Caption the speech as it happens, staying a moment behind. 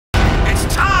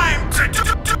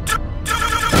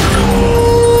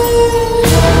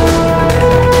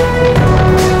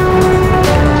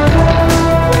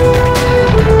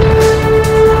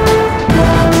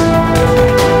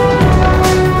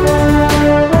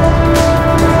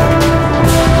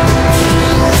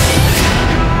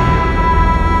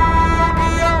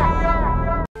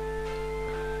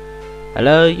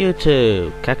Hello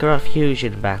YouTube, Kakarot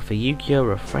Fusion back for Yu-Gi-Oh!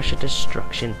 Refresher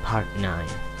Destruction Part 9.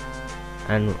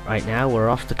 And right now we're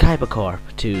off to Kaiba Corp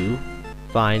to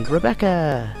find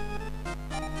Rebecca.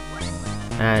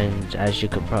 And as you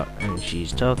can and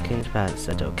she's talking about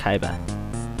Seto Kaiba.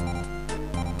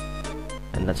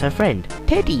 And that's her friend,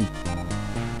 Teddy.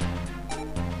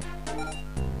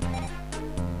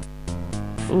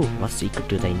 Ooh, what secret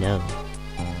do they know?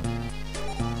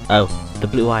 Oh, the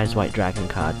Blue Eyes White Dragon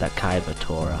card that Kaiba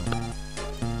tore up.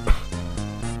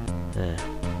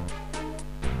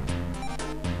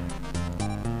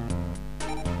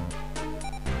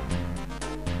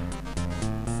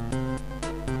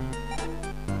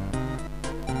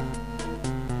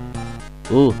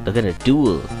 Ooh, they're gonna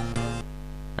duel.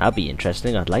 That'll be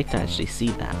interesting. I'd like to actually see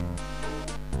that.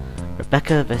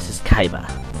 Rebecca versus Kaiba.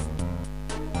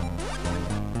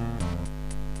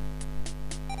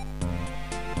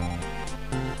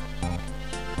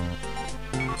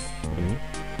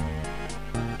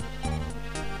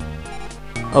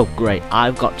 Oh great,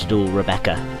 I've got to duel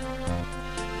Rebecca.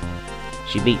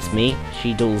 She beats me,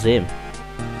 she duels him.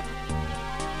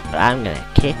 But I'm gonna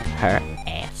kick her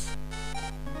ass.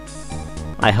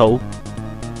 I hope.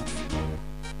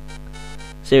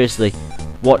 Seriously,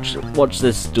 watch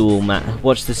this duel,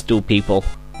 watch this duel, people.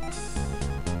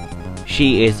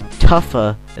 She is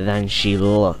tougher than she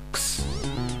looks.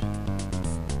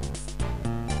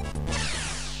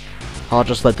 I'll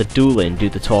just let the dueling do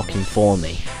the talking for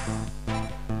me.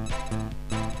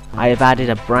 I have added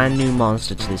a brand new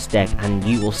monster to this deck and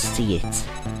you will see it.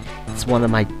 It's one of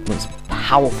my most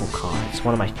powerful cards,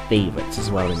 one of my favorites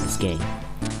as well in this game.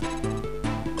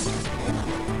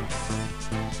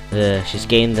 She's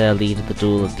gained the lead of the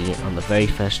duel on the very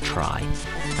first try,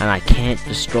 and I can't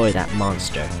destroy that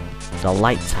monster. It's a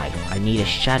light type. I need a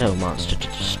shadow monster to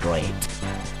destroy it.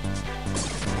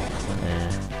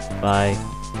 Bye.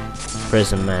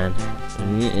 Prison Man.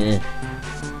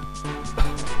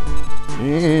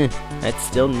 It's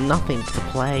still nothing to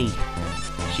play.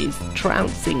 She's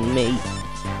trouncing me.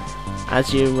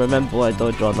 As you remember what I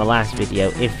told you on the last video,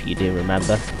 if you do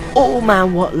remember. Oh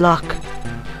man, what luck!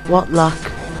 What luck!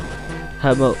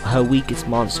 Her weakest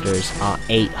monsters are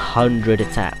 800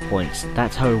 attack points.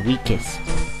 That's her weakest.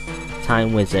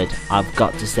 Time Wizard, I've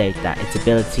got to say that its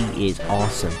ability is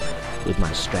awesome with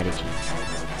my strategy.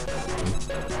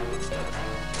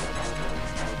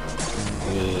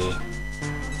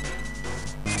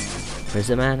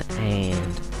 Prison Man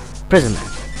and Prison Man.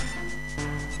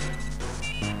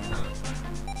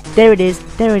 There it is,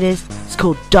 there it is. It's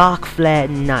called Dark Flare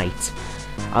Knight.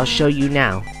 I'll show you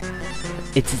now.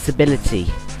 It's its ability.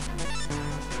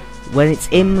 When it's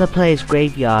in the player's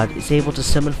graveyard, it's able to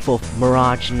summon forth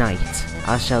Mirage Knight.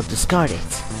 I shall discard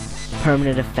it.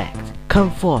 Permanent effect.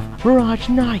 Come forth, Mirage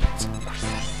Knight.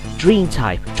 Dream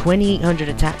type, 2800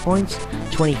 attack points,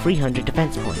 2300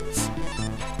 defense points.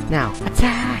 Now,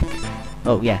 attack!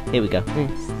 Oh yeah, here we go.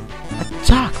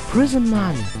 Attack, Prison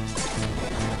Man!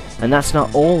 And that's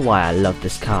not all why I love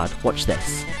this card. Watch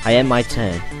this. I end my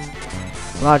turn.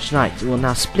 Large Knight will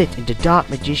now split into Dark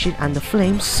Magician and the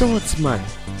Flame Swordsman.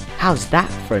 How's that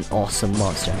for an awesome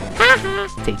monster?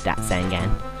 Take that,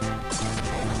 Sangan.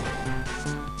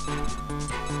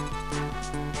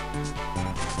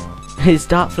 Is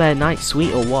Dark Flare Knight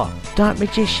sweet or what? Dark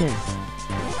Magician.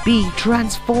 Be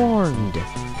transformed.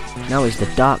 Now is the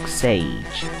Dark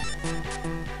Sage.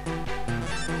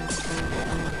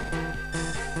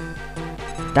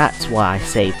 That's why I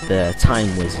saved the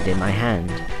Time Wizard in my hand.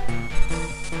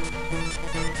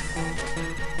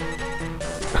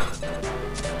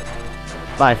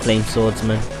 By Flame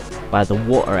Swordsman, by the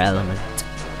Water Element.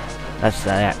 That's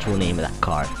the actual name of that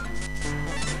card.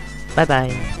 Bye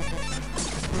bye.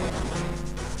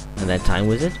 And then Time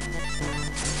Wizard.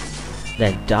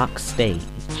 Then Dark Sage.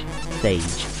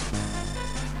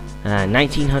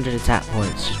 1900 attack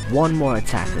points, just one more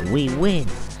attack and we win.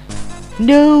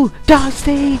 No! Dark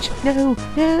Stage! No!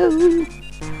 No!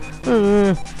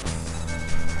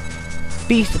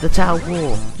 Beast of the Tower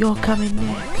Wall, you're coming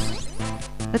next.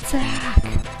 Attack!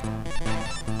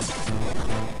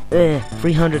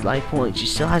 300 life points, she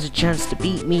still has a chance to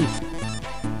beat me.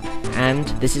 And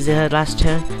this is her last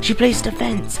turn. She plays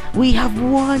defense. We have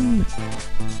won!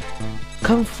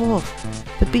 Come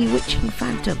forth, the Bewitching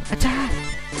Phantom. Attack!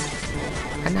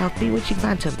 And now Bewitching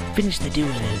Phantom, finish the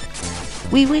duel.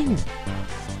 We win!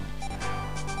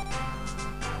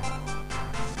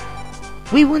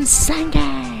 We won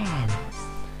Sangan!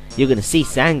 You're gonna see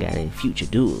Sangan in future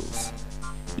duels.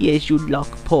 Yes, you luck,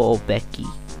 poor Becky.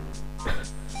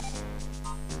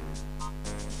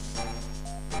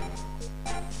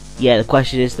 Yeah, the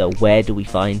question is though, where do we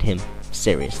find him?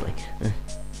 seriously.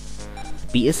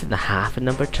 Beat us in the half a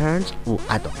number of turns? Ooh,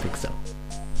 I don't think so.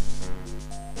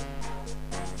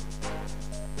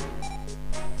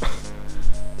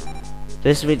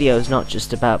 This video is not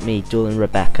just about me dueling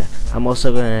Rebecca. I'm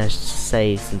also going to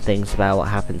say some things about what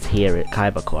happens here at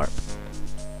Kaiba Corp.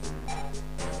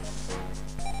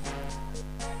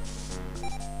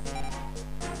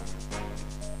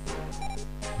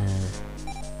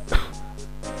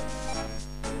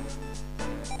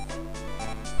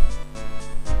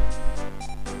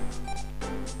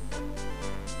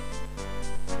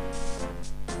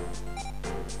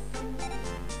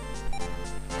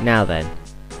 Now then,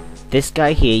 this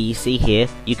guy here you see here,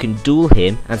 you can duel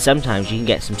him, and sometimes you can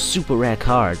get some super rare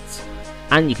cards.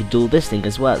 And you can duel this thing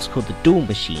as well, it's called the duel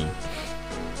machine.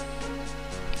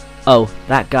 Oh,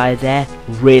 that guy there,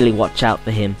 really watch out for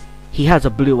him. He has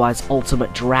a Blue Eyes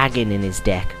Ultimate Dragon in his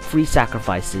deck, 3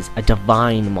 sacrifices, a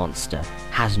divine monster,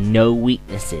 has no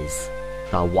weaknesses.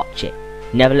 So watch it.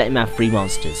 Never let him have 3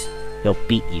 monsters, he'll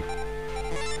beat you.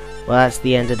 Well, that's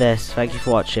the end of this. Thank you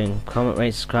for watching. Comment,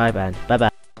 rate, subscribe, and bye bye.